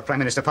with your Prime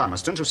Minister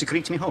Palmerston to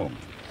secrete me home.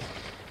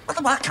 Well,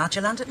 then why can't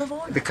you land at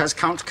Livorno? Because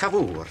Count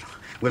Cavour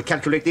will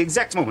calculate the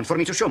exact moment for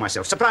me to show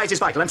myself. Surprise is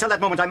vital. Until that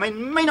moment, I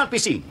may not be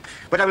seen.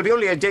 But I will be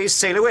only a day's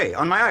sail away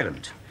on my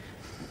island.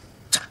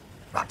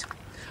 Right.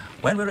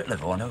 When we're at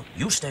Livorno,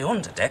 you stay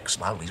under decks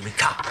while we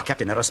recap.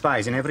 Captain, there are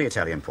spies in every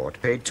Italian port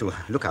paid to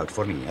look out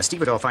for me. As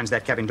stevedore finds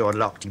that cabin door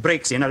locked, he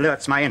breaks in,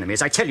 alerts my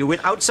enemies. I tell you,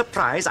 without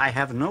surprise, I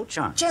have no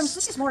chance. James,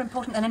 this is more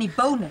important than any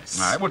bonus.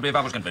 I would be if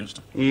I was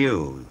convinced.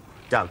 You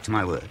doubt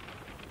my word.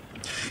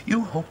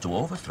 You hope to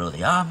overthrow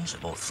the armies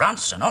of both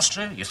France and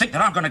Austria. You think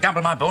that I'm going to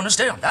gamble my bonus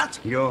day on that?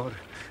 Your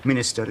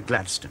Minister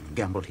Gladstone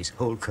gambled his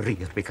whole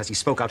career because he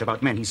spoke out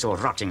about men he saw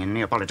rotting in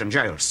Neapolitan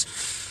jails.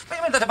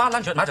 You mean that if I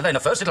land you at Maddalena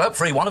first, it'll help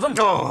free one of them?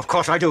 Oh, of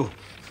course I do.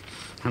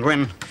 And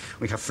when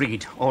we have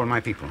freed all my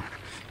people,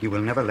 you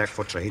will never let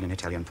for trade in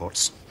Italian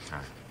ports.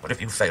 But if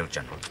you fail,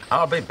 General,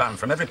 I'll be banned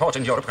from every port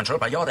in Europe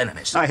controlled by your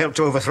enemies. I helped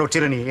to overthrow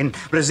tyranny in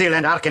Brazil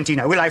and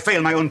Argentina. Will I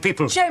fail my own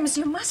people? James,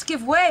 you must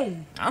give way.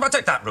 If I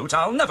take that route,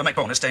 I'll never make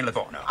bonus stay in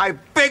Livorno. I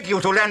beg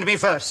you to land me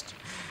first.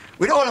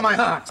 With all of my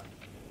heart.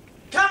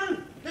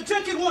 Captain, the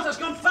drinking water's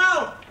gone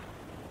foul.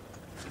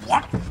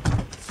 What?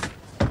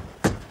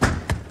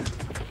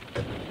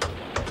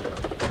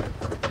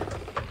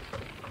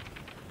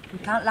 We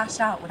can't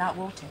last out without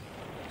water.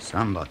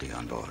 Somebody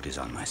on board is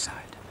on my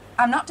side.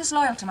 I'm not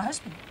disloyal to my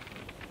husband.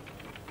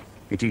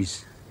 It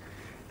is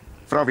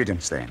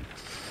Providence, then.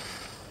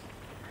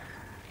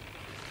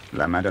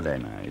 La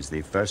Maddalena is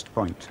the first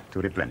point to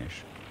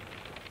replenish.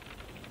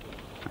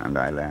 And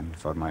I land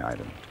for my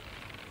island.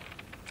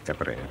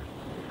 Caprera.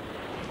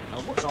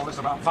 Now, what's all this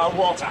about foul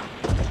water?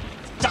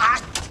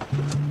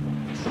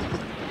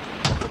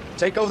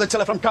 Take over the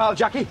tiller from Carl,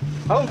 Jackie.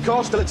 Hold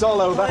course till it's all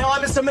over. Aye, aye,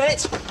 Mr.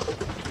 Mate.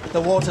 The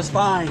water's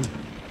fine.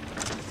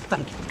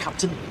 Thank you,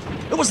 Captain.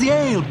 It was the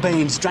ale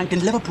Baines drank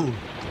in Liverpool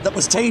that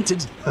was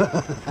tainted.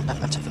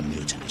 Let's have a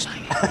mutiny,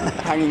 hanging.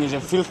 Hanging is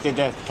a filthy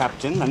death,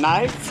 Captain. The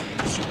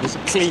knife is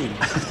clean.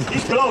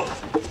 He's below.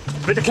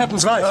 But the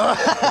captain's right.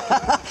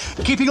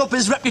 Keeping up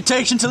his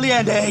reputation till the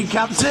end, eh,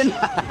 Captain?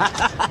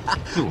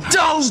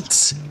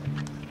 Don't!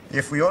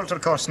 If we alter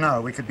course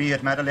now, we could be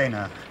at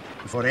Maddalena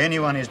before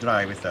anyone is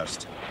dry with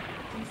thirst.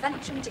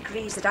 Convention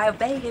decrees that I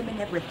obey him in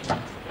everything.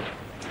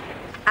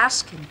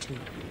 Ask him to,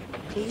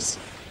 please.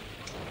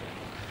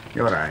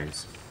 Your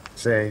eyes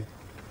say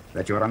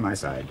that you are on my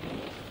side,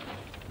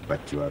 but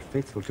you are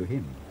faithful to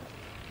him.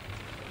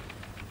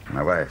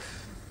 My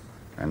wife,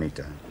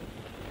 Anita,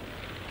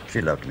 she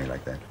loved me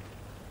like that.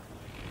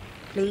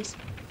 Please.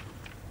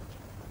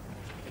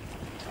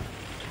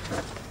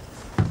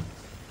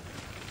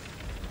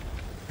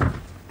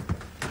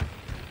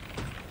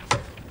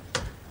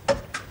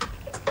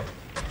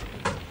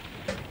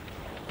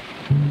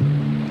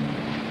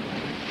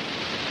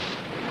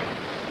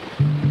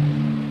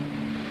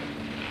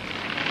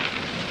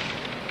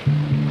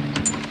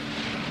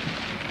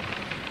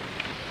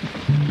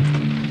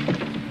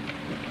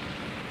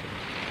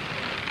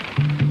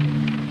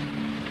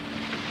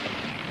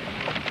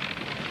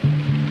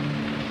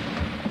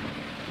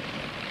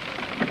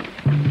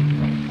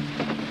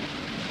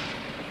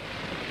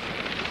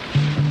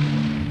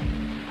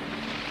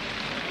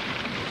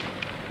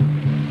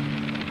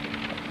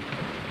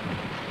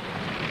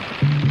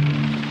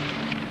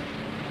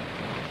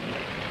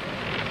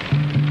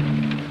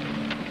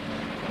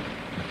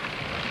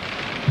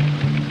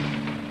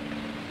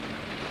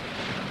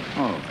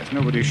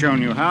 Nobody's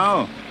shown you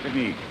how. Let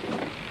me.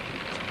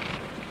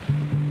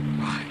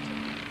 Right.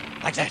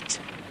 Like that.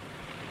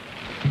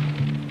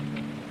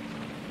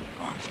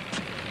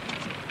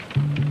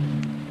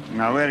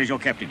 Now, where is your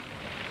captain?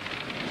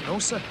 No,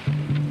 sir.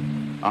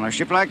 On a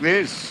ship like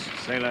this,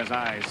 sailors'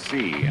 eyes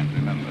see and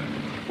remember.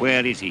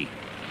 Where is he?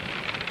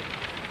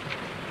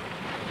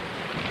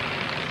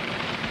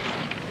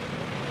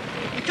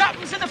 The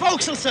captain's in the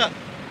forecastle, sir.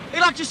 He'd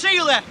like to see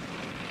you there.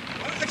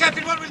 What does the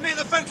captain want with me in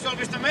the forecastle,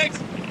 Mr. Mate?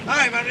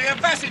 I'm only a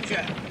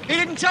passenger. He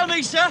didn't tell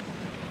me, sir.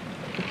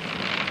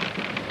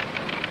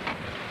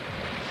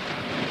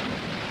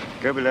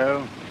 Go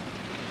below.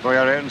 For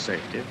your own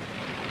safety.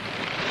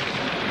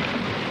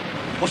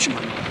 Watch him,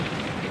 man.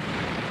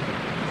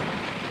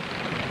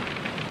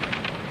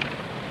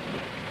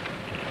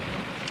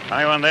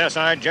 Are you on their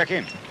side,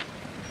 Jackie?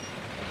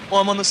 Oh,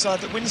 I'm on the side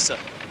that wins, sir.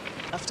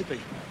 Have to be.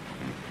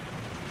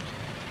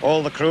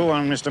 All the crew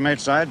on Mr.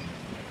 Mate's side?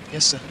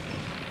 Yes, sir.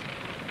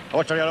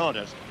 What are your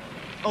orders?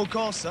 Oh, of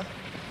course, sir.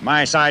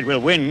 My side will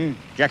win,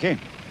 Jackie.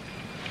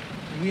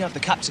 We have the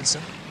captain,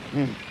 sir.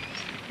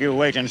 You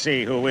wait and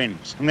see who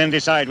wins, and then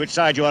decide which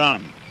side you are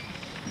on.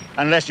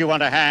 Unless you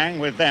want to hang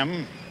with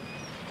them,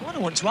 Oh, I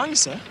don't want to hang,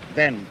 sir.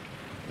 then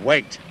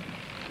wait.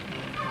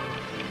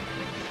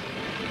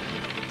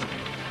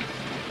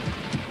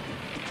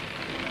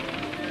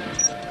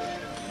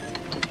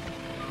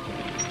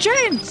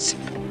 James!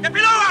 Get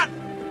below one!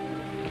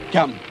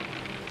 Captain,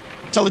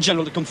 tell the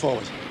General to come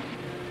forward.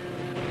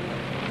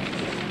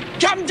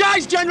 Captain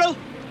dies, General!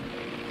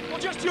 Or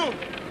just you.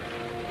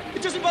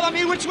 It doesn't bother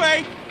me which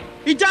way.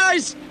 He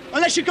dies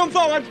unless you come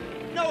forward.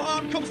 No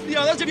harm comes to the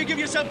others if you give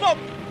yourself up.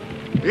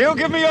 You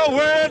give me your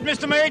word,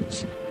 Mr.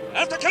 Mate.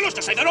 Have to tell us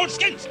to save their own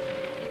skins.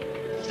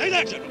 Stay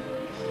there, General.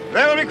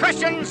 There will be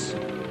questions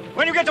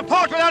when you get to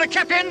port without a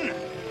captain.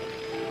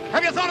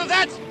 Have you thought of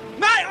that?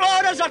 My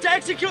orders are to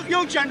execute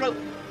you, General.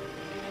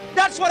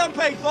 That's what I'm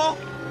paid for.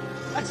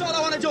 That's all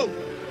I want to do.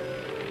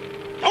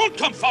 Don't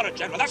come forward,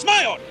 General. That's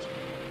my orders.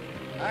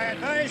 I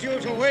advise you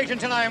to wait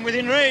until I am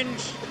within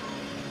range,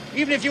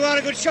 even if you are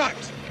a good shot.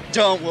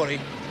 Don't worry.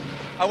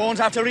 I won't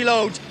have to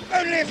reload.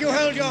 Only if you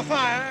hold your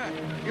fire.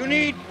 You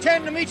need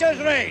 10 meters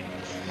range.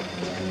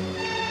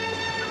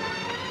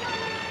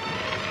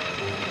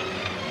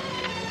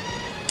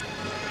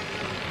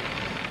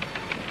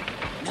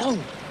 No.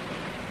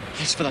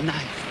 He's for the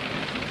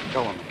knife.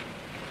 Go on.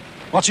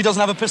 What, she doesn't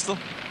have a pistol?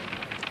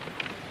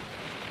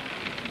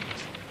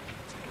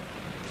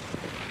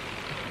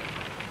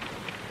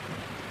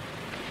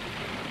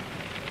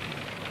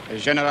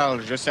 General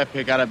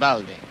Giuseppe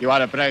Garibaldi, you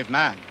are a brave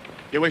man.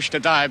 You wish to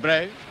die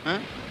brave, huh?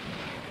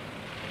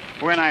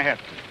 When I have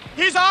to.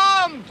 He's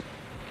armed!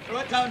 Throw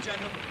it down,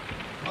 General.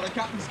 Or the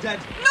captain's dead.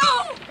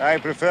 No! I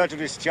prefer to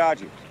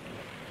discharge it.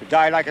 To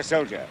die like a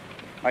soldier.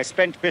 My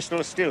spent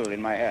pistol still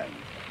in my hand.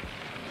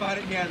 Fire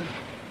it near them.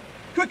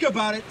 Quick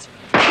about it.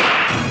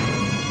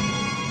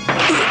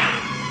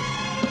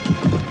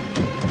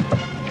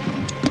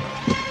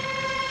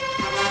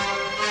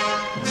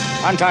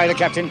 Untie the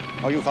captain,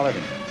 or you follow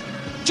him.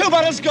 2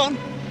 barrels gone.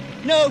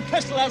 No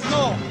pistol has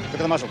more. Look at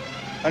the muzzle.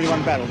 Only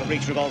 1 barrel that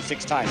reached revolves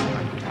 6 times.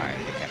 Untie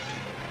the captain.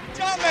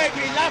 Don't make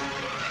me laugh.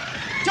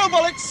 2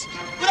 bullets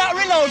without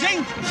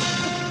reloading.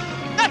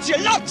 That's your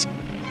lot.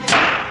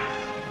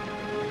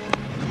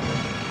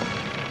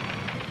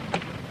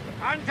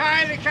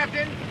 Untie the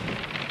captain.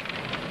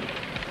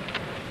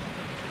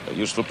 A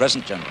useful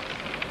present, General.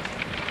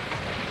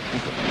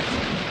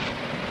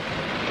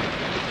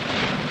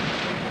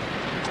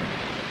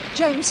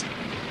 James,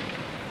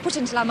 put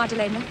into La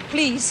Maddalena,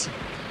 please.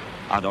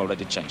 I'd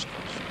already changed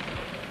course.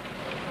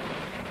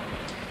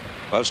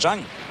 Well,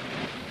 Strang,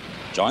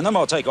 join them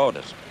or take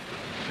orders?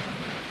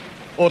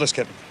 Orders,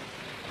 Captain.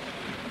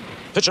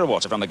 Pitcher of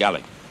water from the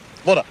galley.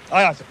 Water.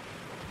 Aye, aye, sir.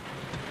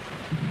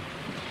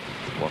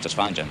 Water's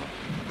fine, General.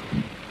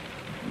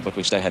 But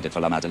we stay headed for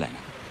La Maddalena.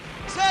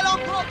 Sail on,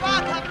 port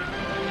back.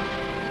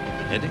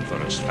 Heading for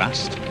us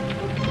fast.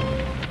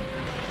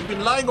 We've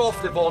been lying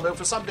off Livorno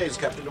for some days,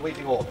 Captain,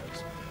 awaiting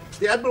orders.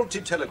 The Admiralty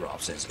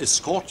telegraph says,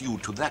 escort you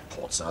to that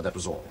port, sir, that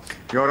was all.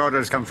 Your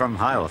orders come from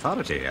high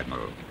authority,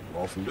 Admiral.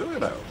 Often do, you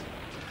know.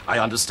 I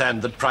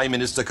understand that Prime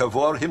Minister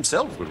Cavour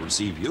himself will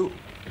receive you.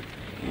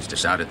 He's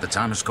decided the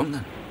time has come,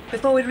 then.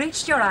 Before we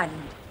reached your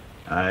island.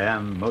 I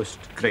am most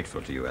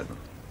grateful to you, Admiral.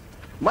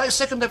 My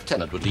second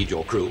lieutenant would lead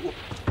your crew,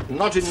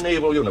 not in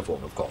naval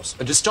uniform, of course,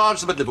 and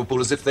discharge them at Liverpool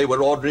as if they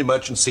were ordinary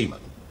merchant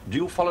seamen. Do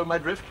you follow my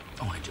drift?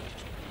 Oh, I do.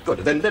 Good,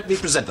 then let me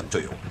present them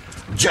to you.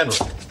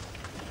 General.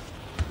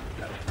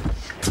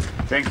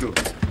 Thank you,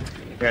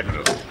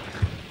 Admiral.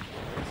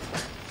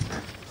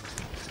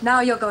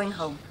 Now you're going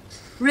home.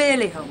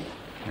 Really home.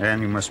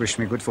 And you must wish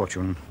me good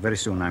fortune. Very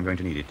soon I'm going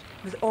to need it.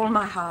 With all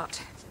my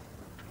heart.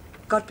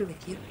 God be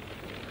with you.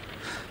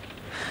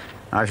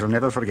 I shall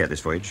never forget this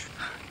voyage.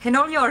 In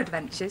all your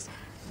adventures.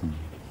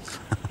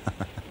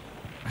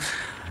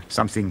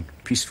 Something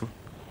peaceful,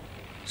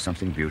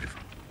 something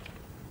beautiful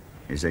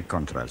is a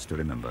contrast to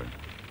remember.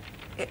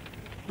 It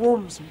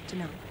warms me to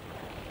know.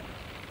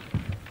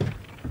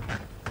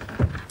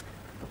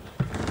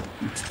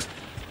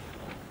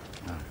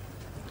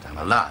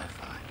 alive,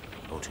 I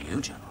owe to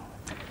you, General.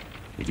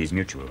 It is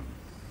mutual.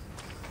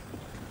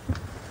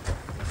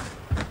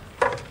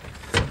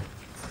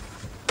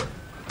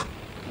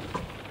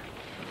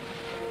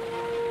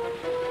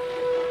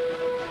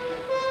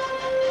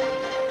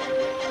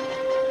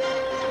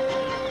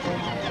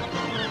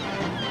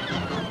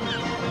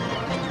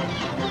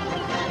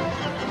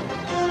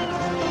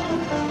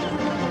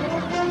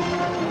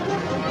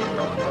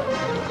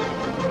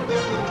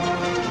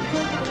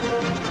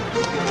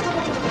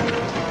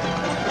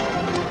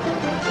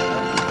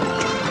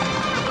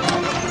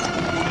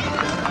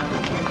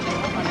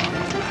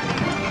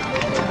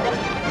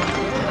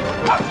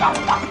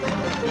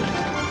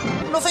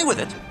 Nothing with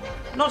it.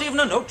 Not even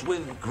a note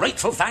with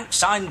grateful thanks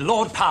signed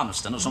Lord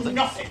Palmerston or something.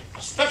 Nothing.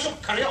 A special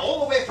courier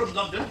all the way from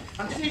London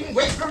and didn't even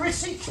wait for a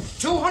receipt.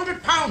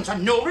 £200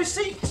 and no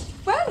receipt.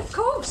 Well, of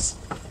course.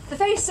 The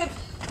face of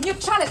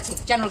neutrality,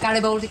 General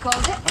Garibaldi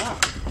calls it.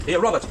 Here,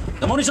 Robert,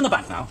 the money's in the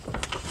bank now.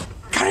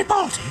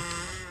 Garibaldi?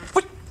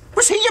 But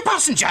was he your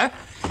passenger?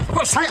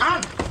 Well, say,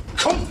 Anne,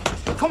 come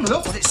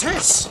look what it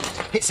says.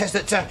 It says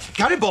that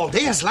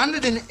Garibaldi has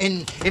landed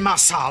in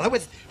Marsala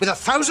with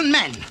 1,000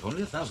 men.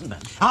 Only 1,000 men?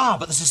 Ah,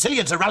 but the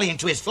Sicilians are rallying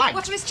to his flank.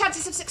 What are his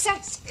chances of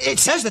success? It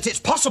says that it's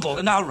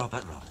possible. Now,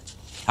 Robert,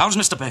 how's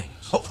Mr. Baines?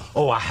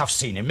 Oh, I have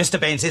seen him. Mr.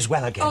 Baines is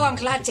well again. Oh, I'm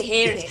glad to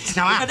hear it.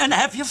 Now, Anne... And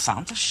have you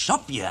found the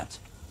shop yet?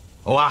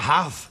 Oh, I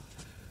have.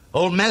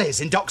 Old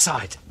Melly's in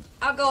Dockside.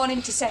 I'll go on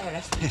into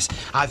Sarah. Yes,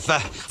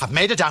 I've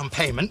made a down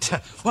payment.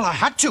 Well, I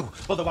had to,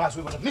 otherwise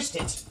we would have missed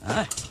it.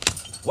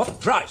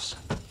 What price?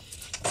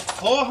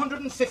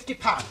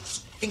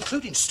 £450,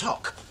 including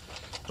stock.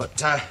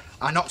 But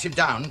I knocked him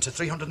down to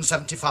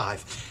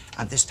 375.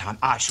 And this time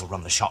I shall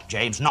run the shop,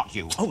 James, not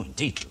you. Oh,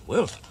 indeed you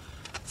will.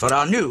 For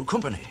our new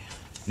company.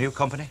 New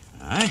company?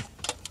 Aye.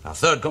 Our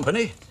third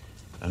company,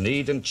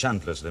 Onedin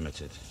Chandlers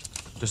Limited.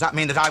 Does that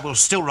mean that I will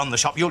still run the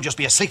shop? You'll just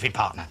be a sleeping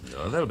partner?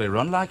 No, they'll be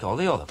run like all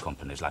the other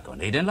companies, like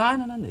Onedin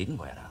Line and Onedin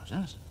Warehouse,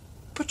 yes?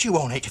 But you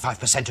own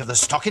 85% of the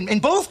stock in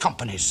both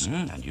companies.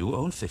 And you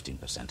own 15%.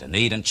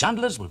 Onedin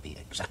Chandlers will be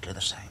exactly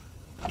the same.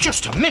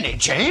 Just a minute,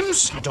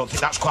 James. I don't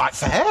think that's quite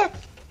fair.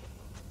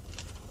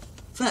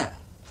 Fair?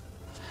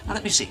 Now,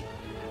 let me see.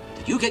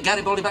 Did you get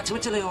Garibaldi back to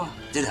Italy, or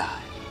did I?